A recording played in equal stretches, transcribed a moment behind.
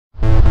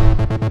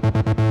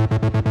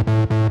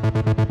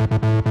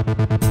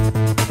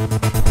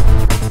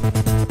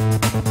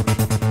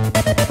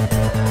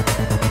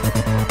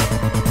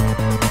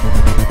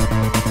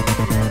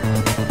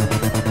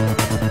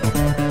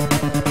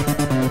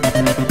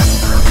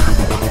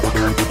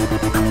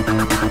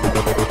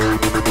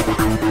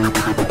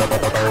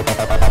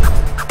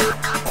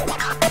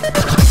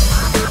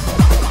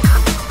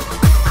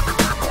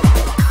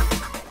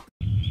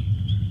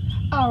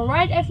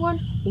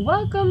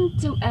welcome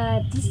to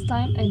this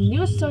time a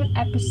new start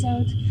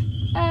episode.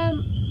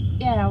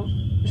 Yeah,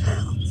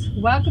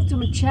 welcome to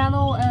my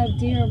channel,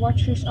 dear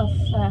watchers of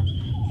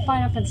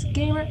Final Fantasy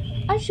Gamer.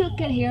 As you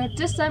can hear,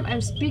 this time I'm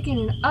speaking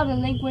in another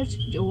language,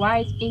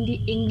 right in the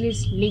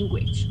English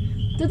language.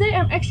 Today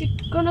I'm actually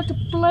gonna to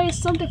play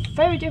something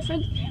very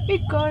different. We're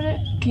gonna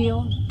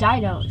kill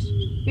dinos.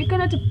 We're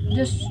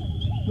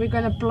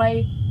gonna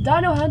play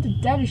Dino Hunt the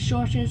Deadly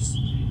Sources.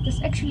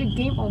 There's actually a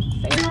game on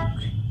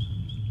Facebook.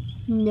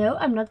 No,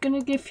 I'm not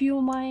gonna give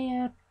you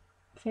my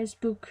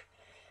Facebook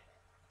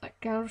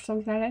account or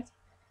something like that.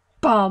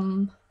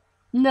 Bum.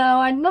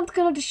 No, I'm not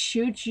gonna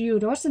shoot you.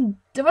 There was a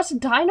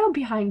dino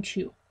behind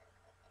you.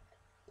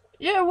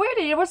 Yeah,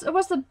 really. It was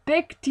the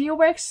big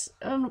T-Rex,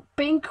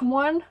 pink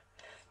one.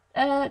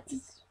 Yeah,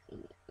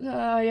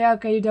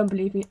 okay, you don't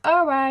believe me.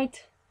 All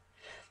right.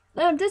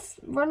 This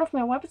one of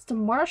my weapons, the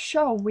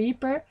Martial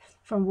Reaper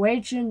from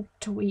Region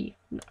 3.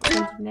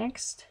 Now,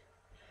 next.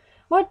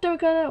 What are we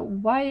gonna?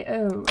 Why?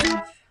 Oh,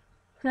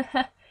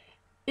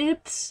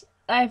 oops!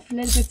 I've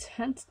let it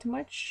hand too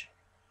much.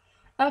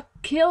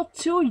 Kill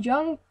 2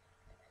 young.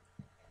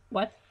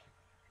 What?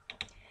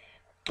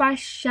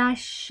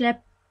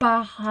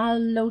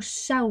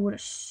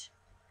 Pachycephalosaurus.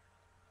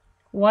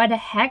 What the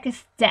heck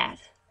is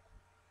that?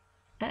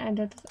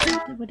 And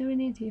what do we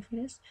need here for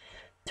this?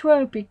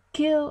 Trophy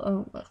kill.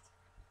 Oh,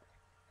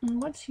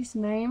 what's his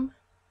name?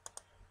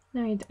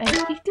 No, I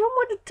don't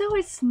want to tell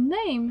his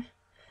name.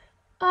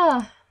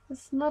 Ah,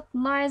 that's not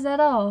nice at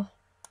all.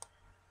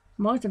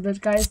 Most of those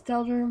guys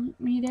tell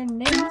me their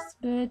names,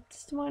 but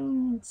this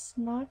one's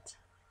not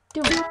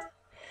doing it.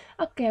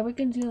 Okay, we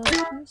can do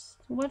this.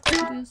 What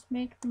does this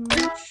make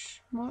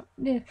much more?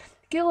 Yeah.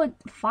 Kill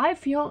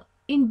 5 young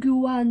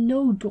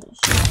iguanodons.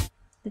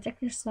 That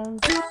actually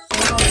sounds so like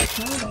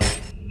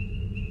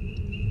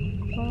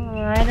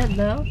I don't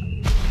know.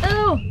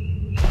 Oh!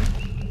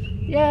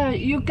 Yeah,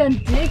 you can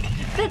dig.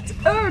 That's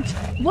earth!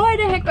 Why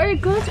the heck are you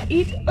going to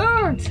eat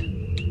earth?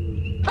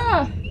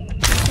 Ah!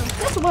 So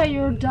that's why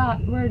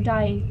we're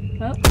dying.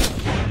 Oh,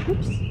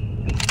 oops.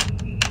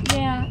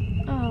 Yeah.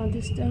 Oh,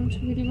 this don't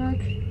really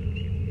work.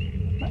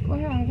 But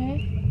where are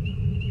they?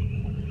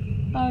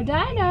 Oh,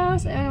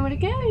 dinos! I want to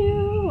kill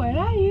you. Where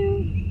are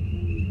you?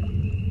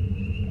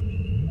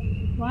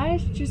 Why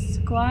is it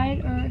just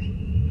quiet or?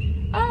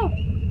 Oh,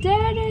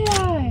 there they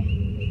are.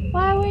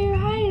 Why were you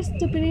hiding,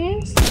 stupid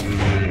idiots?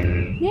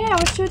 Yeah, I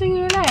was shooting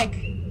your leg.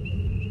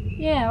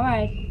 Yeah,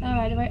 right.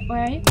 Alright,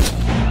 where are you?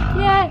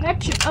 Yeah,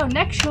 next shot. Oh,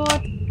 next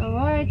shot.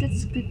 Alright,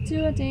 that's good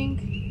too, I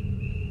think.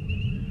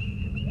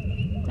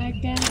 I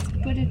can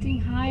put it in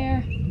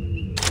higher.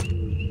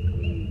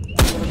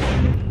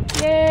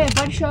 Yeah,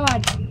 body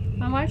shot.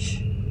 How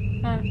much?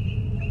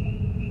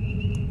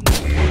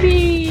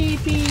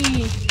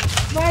 Beepy.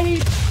 Why?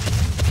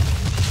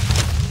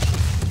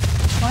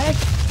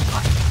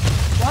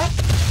 What?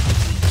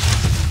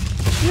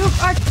 You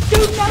are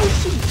too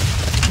nosy.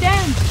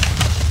 Damn.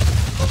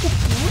 What is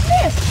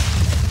this?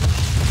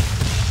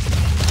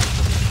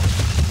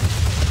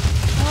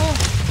 Oh,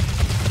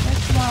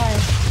 that's why.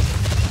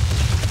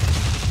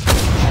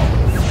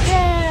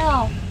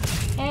 Yeah.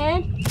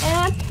 And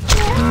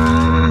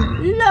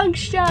long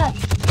shot.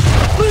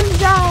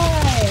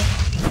 Bullseye.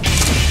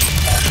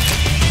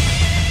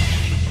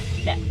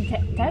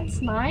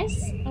 That's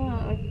nice.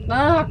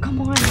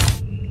 Come on.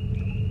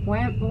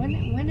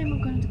 When am I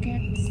going to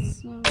get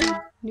some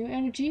new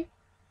energy?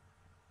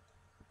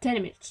 10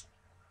 minutes.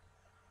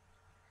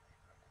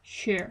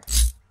 Sure.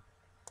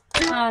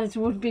 This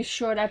would be a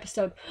short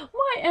episode.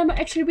 Why am I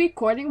actually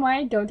recording? Why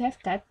I don't have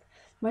that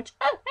much?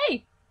 Oh,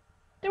 hey!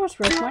 There was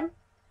first one.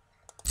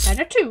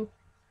 Another 2.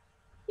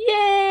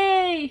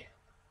 Yay!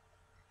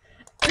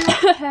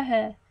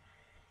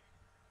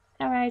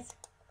 Alright.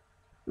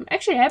 I'm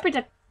actually happy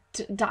that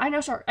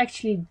dinos are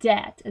actually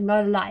dead and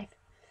not alive.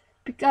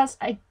 Because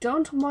I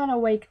don't want to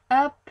wake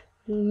up,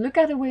 look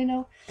out the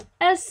window,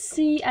 and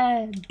see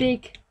a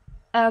big,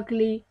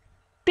 ugly,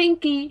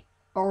 pinky,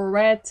 or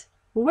red,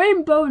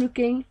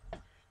 rainbow-looking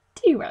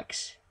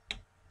T-Rex.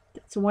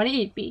 That's want to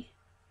eat me.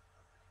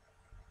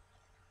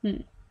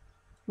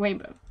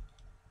 Rainbow.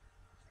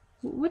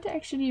 Would there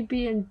actually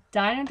be a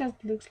dino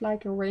that looks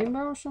like a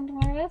rainbow or something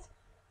like that?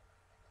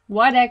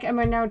 What the heck am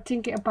I now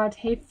thinking about?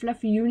 Hey,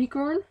 fluffy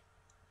unicorn?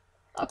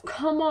 Oh,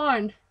 come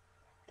on.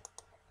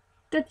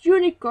 That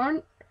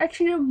unicorn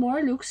actually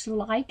more looks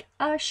like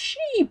a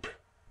sheep.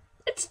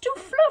 It's too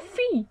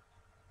fluffy.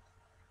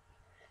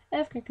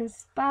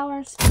 FK's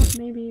powers,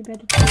 maybe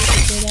better to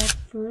do that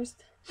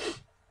first.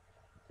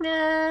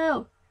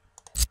 No.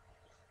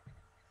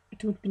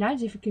 It would be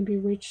nice if it can be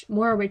rich,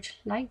 more rich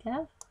like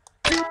that.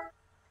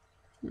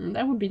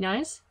 That would be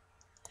nice.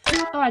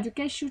 Alright, you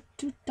can shoot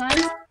 2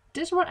 times.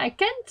 This one I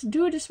can't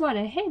do. This one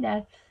I hate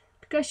that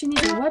because you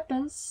need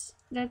weapons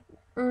that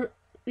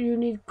you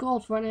need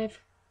gold for.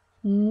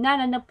 And I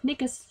have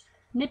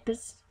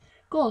nippers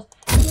gold.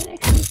 You can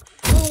actually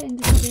fly in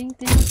this thing.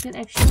 Then you can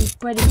actually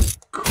pretty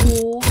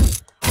cool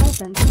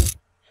weapons.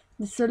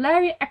 The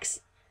Solari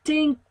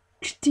Extinction.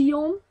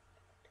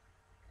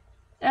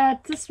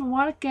 This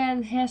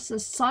one has a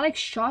sonic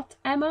shot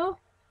ammo,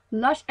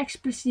 large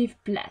explosive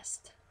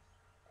blast.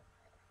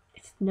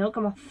 It's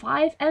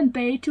 0.5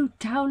 MB to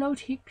download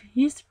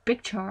his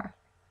picture.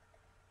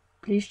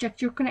 Please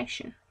check your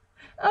connection.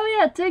 Oh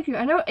yeah, thank you.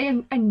 I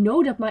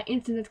know that my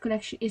internet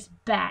connection is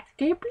bad.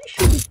 Can you please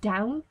shoot it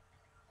down?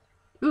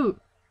 Ooh,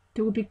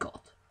 that would be good.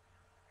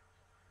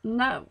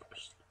 Now,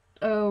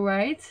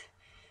 alright.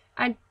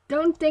 I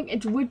don't think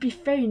it would be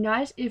very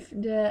nice if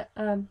the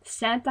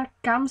Santa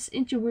comes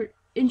into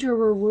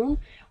your room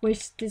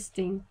with this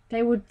thing.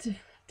 They would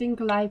think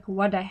like,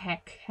 what the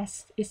heck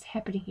is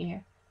happening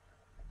here?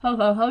 Ho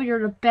ho ho,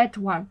 you're the bad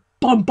one.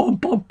 Bum bum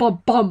bum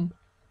bum bum.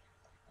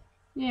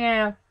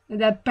 Yeah,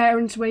 and then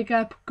parents wake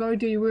up, go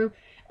to your room,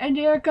 and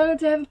they are going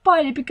to have a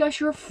party because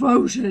you're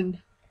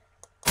frozen.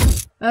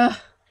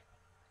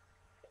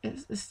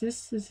 Is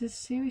this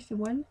seriously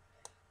one?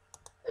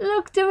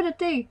 Look to the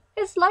thing.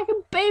 It's like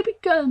a baby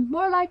gun,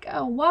 more like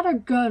a water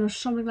gun or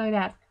something like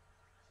that.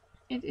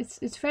 It's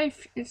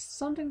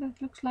something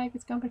that looks like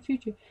it's come from the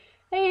future.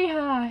 Hey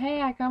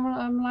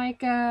I'm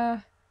like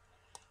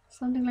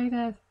something like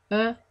that.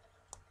 Okay,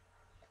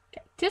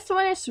 this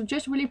one is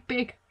just really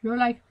big. You're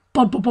like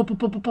bum bum bum bum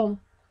bum bum bum.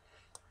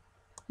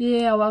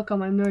 Yeah,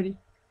 welcome. I'm nerdy.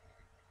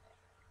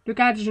 Look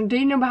out, there's a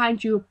Dino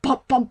behind you.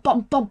 Bum bum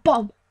bum bum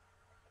bum.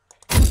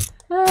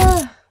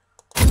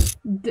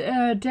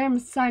 Damn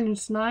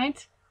silence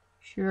night.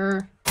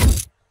 Sure.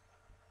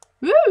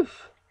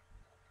 Woof.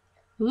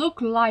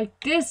 Look like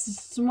this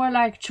is more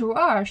like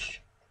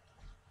trash.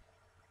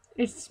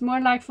 It's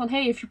more like from,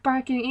 hey, if you're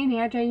parking in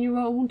here, then you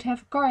won't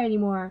have a car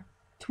anymore.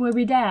 It will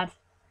be dead.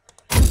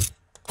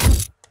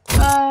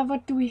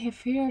 What do we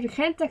have here? The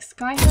Gentech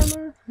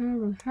Skyhammer.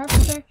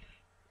 Harvester.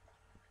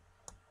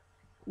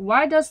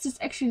 Why does this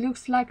actually look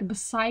like a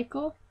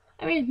bicycle?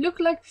 I mean, it looks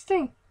like this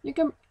thing. You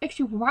can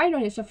actually ride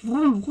on it. So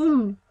vroom,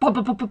 vroom, bum,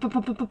 bum, bum, bum, bum,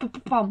 bum, bum,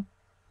 bum, bum.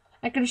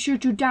 I can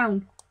shoot you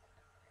down.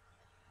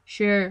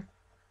 Sure.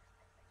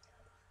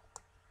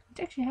 It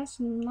actually has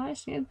some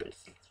nice things, but it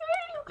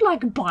really looks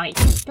like a bike.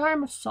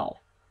 Darn it so.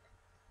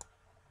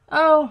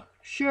 Oh,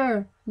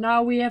 sure.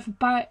 Now we have a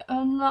bike,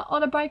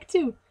 another bike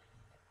too.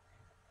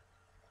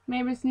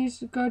 Maybe it needs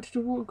to go to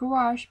the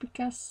garage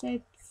because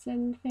it's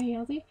very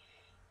healthy.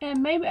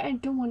 And maybe I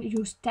don't want to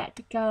use that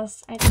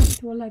because I think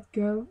it will let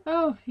go.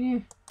 Oh,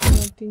 here.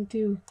 Thing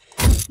too.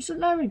 There's a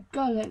Larry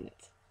gun in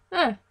it.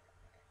 Ah.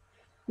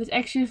 This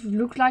actually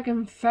looks like a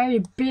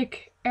very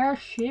big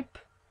airship.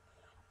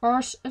 Or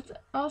it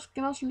also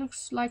can also look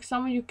like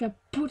someone you can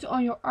put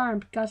on your arm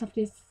because of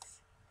this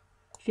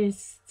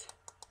fist.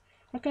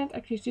 I can't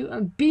actually do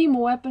a beam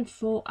weapon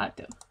full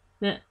auto.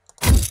 Yeah.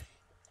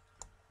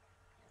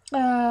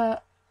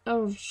 A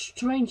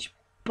strange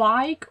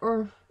bike,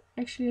 or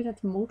actually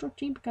that motor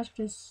team because of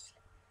this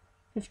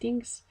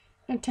things.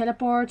 And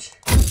teleport.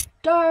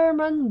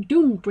 Diamond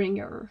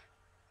Doombringer.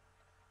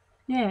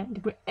 Yeah,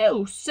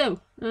 oh so.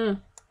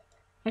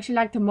 Actually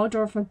like the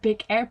motor of a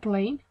big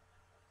airplane.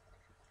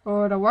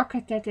 Or the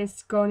rocket that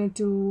is going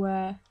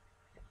to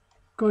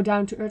go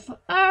down to Earth.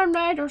 Oh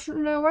no, there's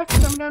no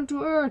rocket coming down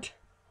to Earth.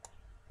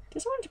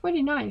 This one's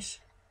pretty nice.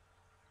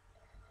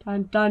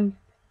 Dun dun.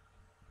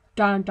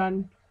 Dun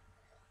dun.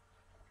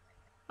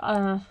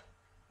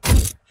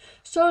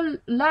 So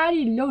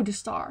Lady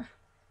Lodestar.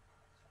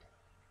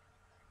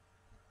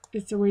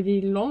 It's a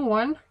really long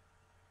one.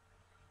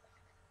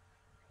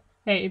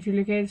 Hey, if you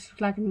look at it, it's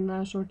like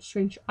a sort of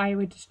strange eye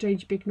with a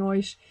strange big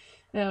noise.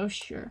 Oh,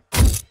 sure.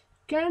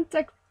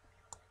 Gantech.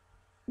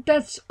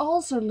 That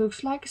also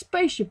looks like a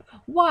spaceship.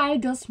 Why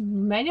does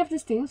many of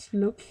these things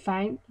look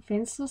fine,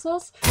 fences, or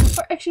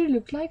actually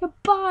look like a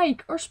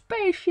bike or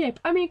spaceship?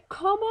 I mean,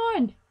 come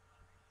on.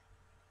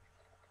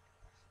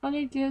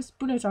 Only these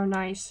bullets are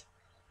nice.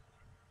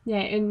 Yeah,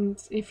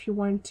 and if you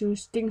want to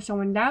sting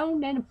someone down,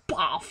 then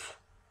poof.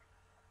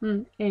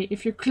 Hey,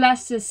 if your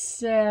class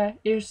is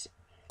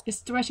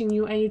stressing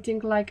you and you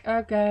think like,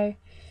 okay,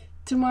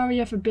 tomorrow you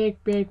have a big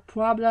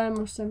problem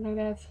or something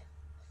like that.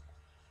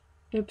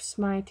 Oops,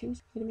 my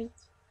things. Wait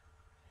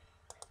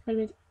a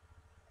minute.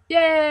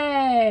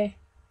 Yay!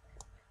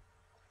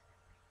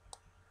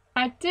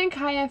 I think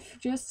I have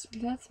just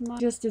did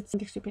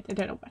something stupid. I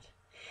don't know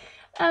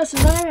what. So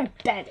now I'm a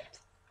bandit.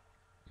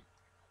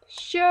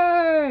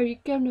 Sure, you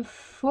can do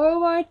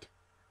forward,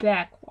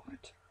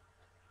 backward.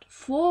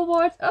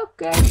 Forward,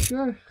 okay,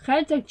 sure.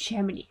 Gentech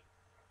Gemini.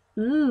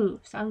 Ooh,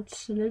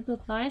 sounds a little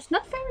bit nice.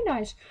 Not very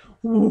nice.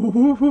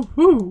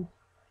 Ooh.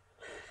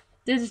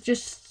 This is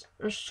just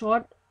a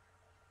short.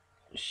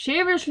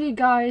 Seriously,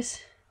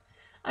 guys.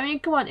 I mean,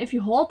 come on. If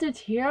you hold it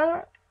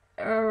here,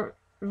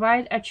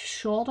 right at your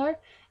shoulder,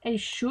 and you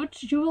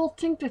shoot, you will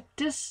think that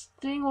this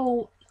thing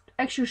will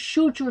actually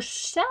shoot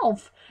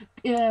yourself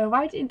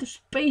right into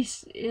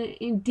space.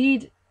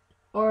 Indeed.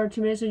 Or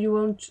to me, so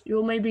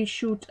you'll maybe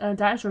shoot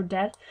dinosaur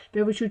dead, but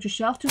you will shoot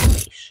yourself to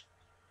space.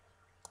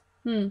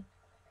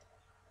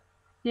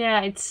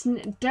 Yeah, it's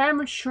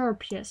Diamond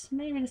Sharp, yes.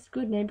 Maybe that's a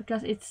good name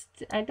because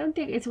I don't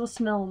think it will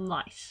smell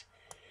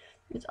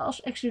that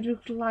also actually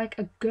looks like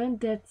a gun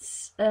that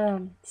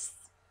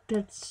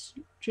that's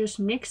just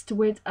mixed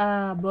with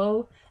a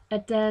bow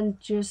and then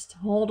just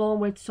hold on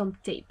with some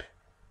tape.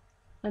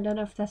 I don't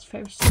know if that's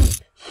very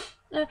safe.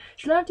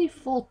 Sluity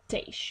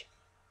voltage.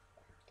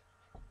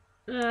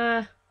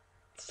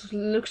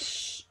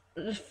 Looks.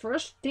 The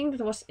first thing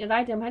that was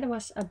right in my head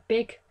was a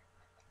big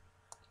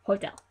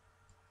hotel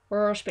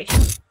or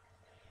spaceship.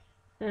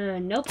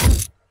 Nope.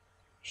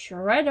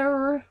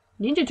 Shredder.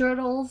 Ninja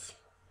Turtles.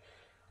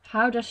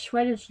 How does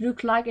Shredder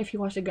look like if he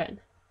was a gun?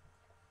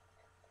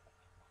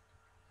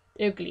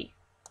 Ugly.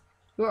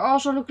 You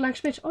also look like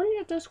space. Oh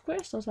yeah, those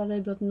crystals are a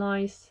little bit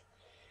nice.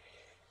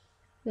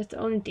 That's the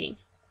only thing.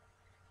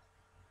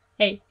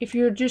 Hey, if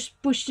you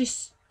just push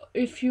this,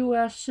 if you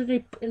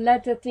suddenly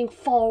let that thing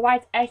fall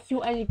right at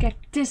you and you get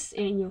this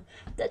in you,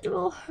 that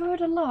will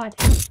hurt a lot.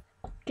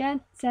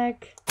 Can't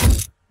attack.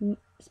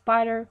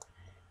 Spider.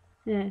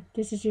 Yeah,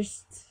 this is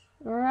just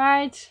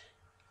alright.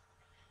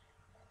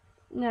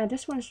 No,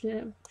 this one's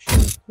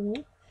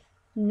cool.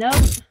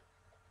 Nope.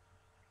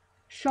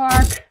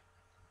 Shark.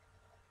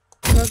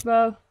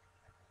 Crossbow.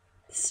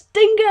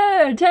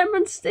 Stinger!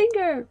 Diamond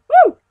Stinger!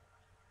 Woo!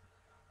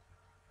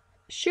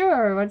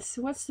 Sure, what's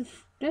the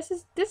this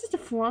is the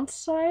front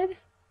side.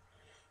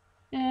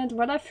 And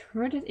what I've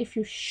heard is if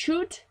you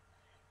shoot,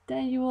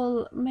 then you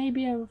will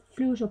maybe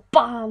flew a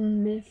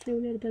bomb. It flew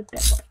a little bit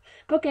backward.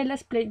 But okay,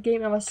 let's play the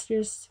game. I was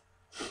just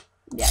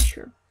yeah,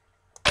 sure.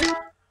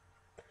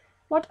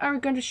 What are we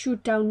going to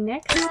shoot down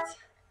next?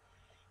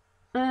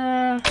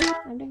 I think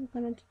I'm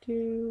gonna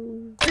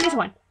do this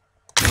one.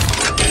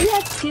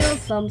 Let's kill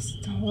some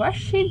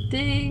thrashing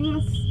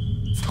things.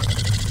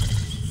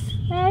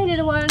 Hey,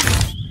 little one.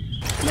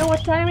 Know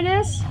what time it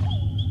is?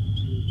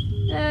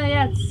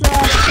 Yeah, it's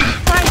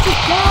time to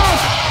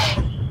catch.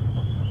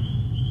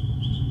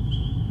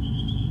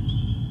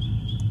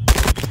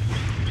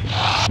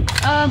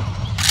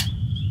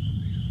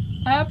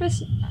 I hope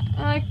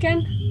I can.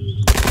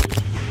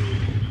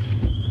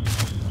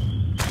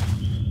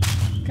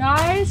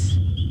 Guys.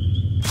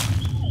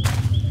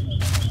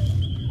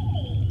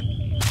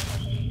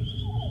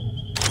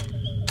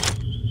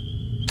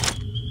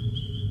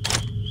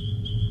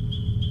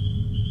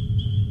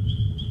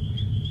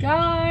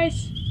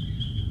 Guys.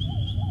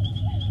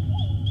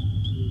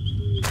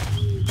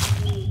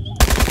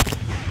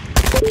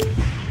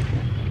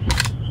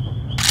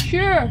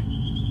 Sure.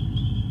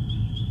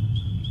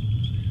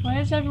 Where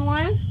is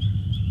everyone?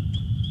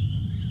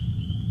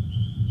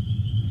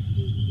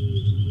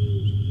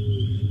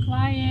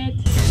 Quiet.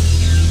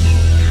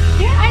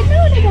 Yeah, I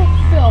know they don't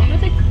film, but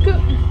they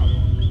could.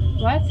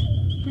 What?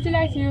 Would you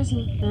like to use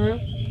them?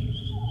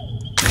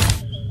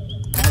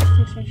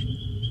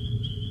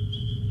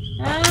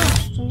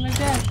 Something like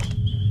that.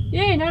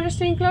 Yay, now they're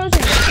staying closer.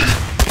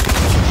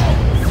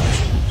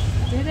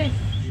 Did they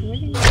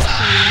really?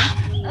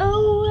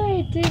 Oh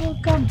wait, they will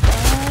come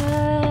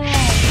back.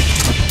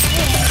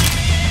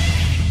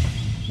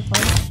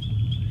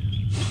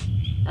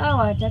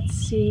 Alright, let's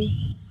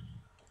see.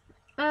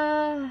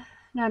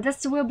 Now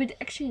this will be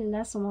actually the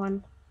last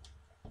one.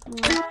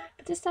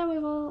 But this time we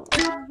will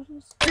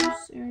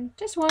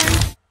this one.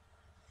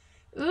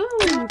 Ooh,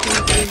 we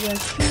can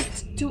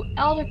shoot to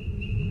Elder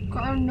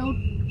Carnot.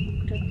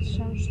 That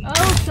sounds.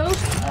 Oh,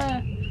 those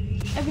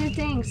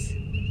everything's.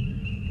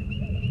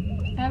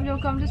 I have no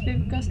comment this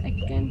bit because I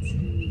can't.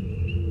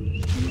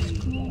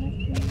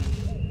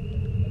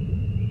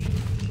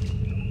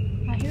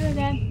 I hear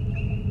them.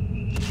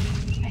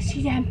 I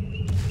see them.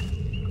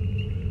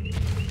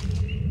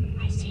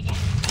 I see them.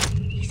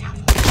 He's out.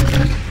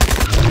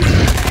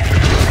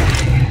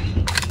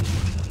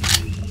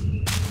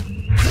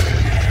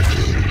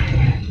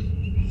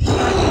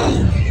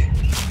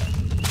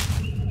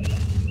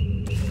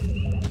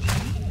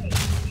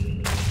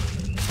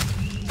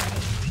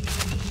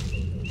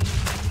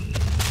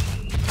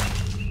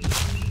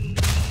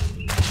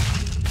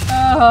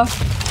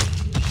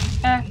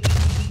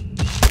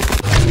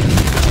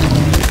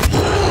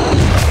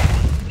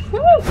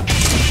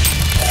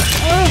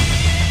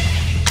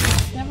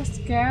 That was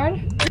scared.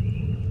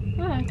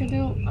 I can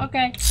do.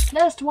 Okay,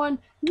 last one.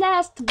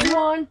 Let's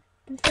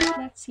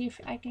see if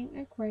I can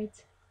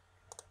upgrade.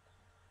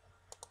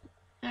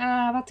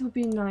 What would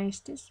be nice?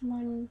 This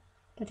one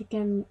that I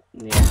can.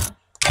 Yeah.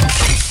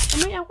 I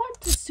mean, I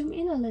want to zoom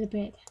in a little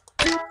bit.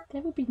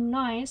 That would be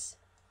nice.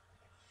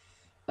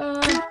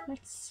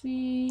 Let's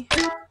see.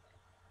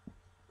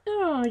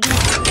 Oh,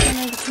 just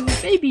gonna do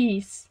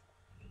babies.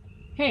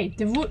 Hey,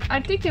 I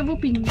think they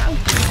would be naughty.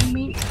 I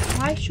mean,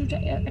 why should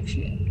I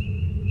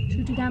actually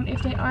shoot them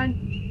if they aren't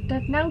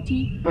that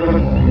naughty?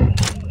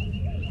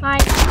 Hi.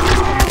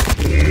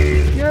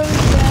 You're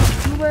bad.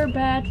 You were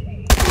bad.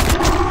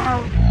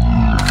 Oh.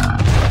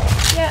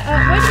 Yeah.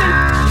 Wait a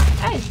minute.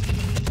 Hey.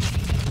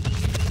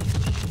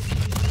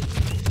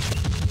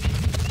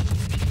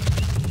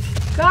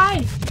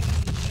 Guys.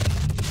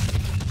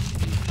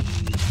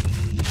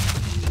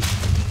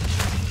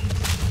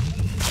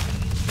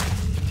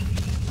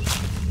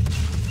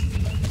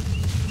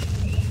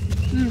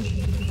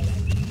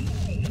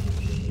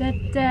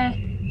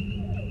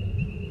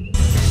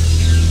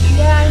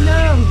 Yeah, I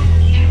know.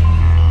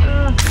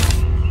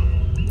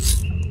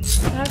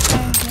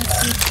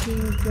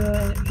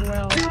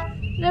 well,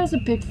 that was a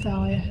big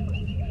failure.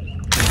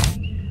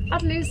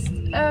 At least,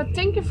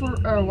 thank you for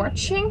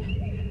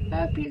watching.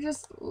 I hope you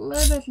just a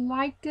little bit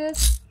like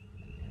this.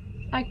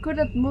 I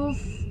couldn't move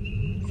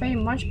very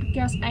much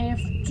because I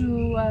have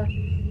to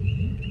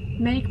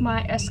make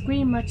my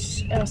screen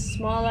much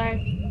smaller.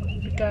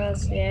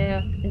 Because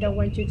yeah, I don't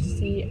want you to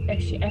see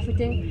actually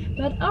everything.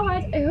 But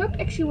alright, I hope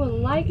actually you will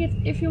like it.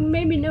 If you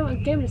maybe know a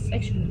game that's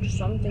actually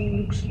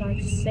something looks like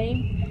the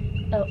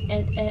same. Oh,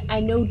 and I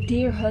know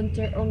Deer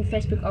Hunter on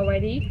Facebook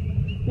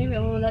already. Maybe I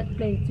will let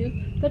play it too.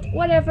 But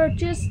whatever,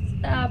 just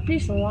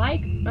please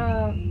like,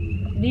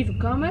 leave a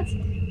comment,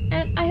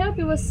 and I hope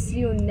you will see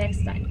you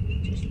next time.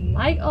 Just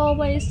like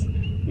always,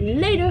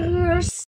 later.